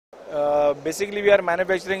Basically, we are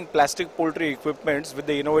manufacturing plastic poultry equipments with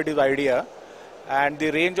the innovative idea, and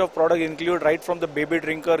the range of product include right from the baby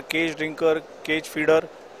drinker, cage feeder,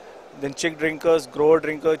 then chick drinkers, grower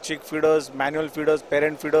drinker, chick feeders, manual feeders,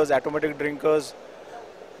 parent feeders, automatic drinkers.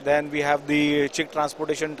 Then we have the chick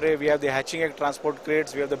transportation tray, we have the hatching egg transport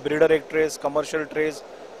crates, we have the breeder egg trays, commercial trays,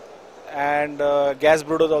 and gas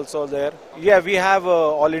brooders also there. Yeah, we have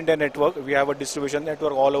all India network. We have a distribution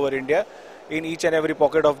network all over India in each and every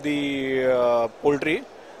pocket of the poultry,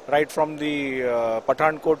 right from the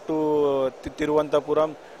Pathankot to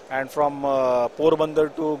Tiruvananthapuram, and from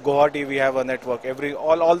Porbandar to Guwahati we have a network.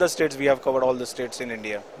 All the states we have covered, all the states in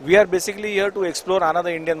India. We are basically here to explore another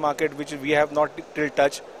Indian market which we have not till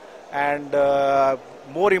touch, and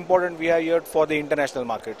more important, we are here for the international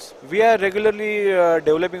markets. We are regularly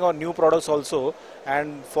developing our new products also,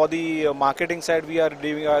 and for the marketing side we are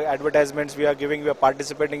doing our advertisements, we are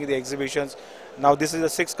participating in the exhibitions. Now this is the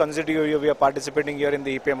 6th consecutive year we are participating here in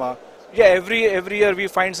the IPMA. Yeah, every year we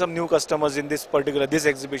find some new customers in this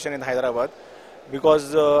exhibition in Hyderabad,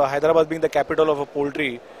 because Hyderabad being the capital of a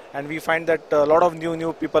poultry, and we find that a lot of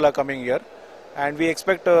new people are coming here, and we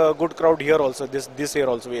expect a good crowd here also. This year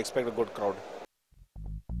also we expect a good crowd.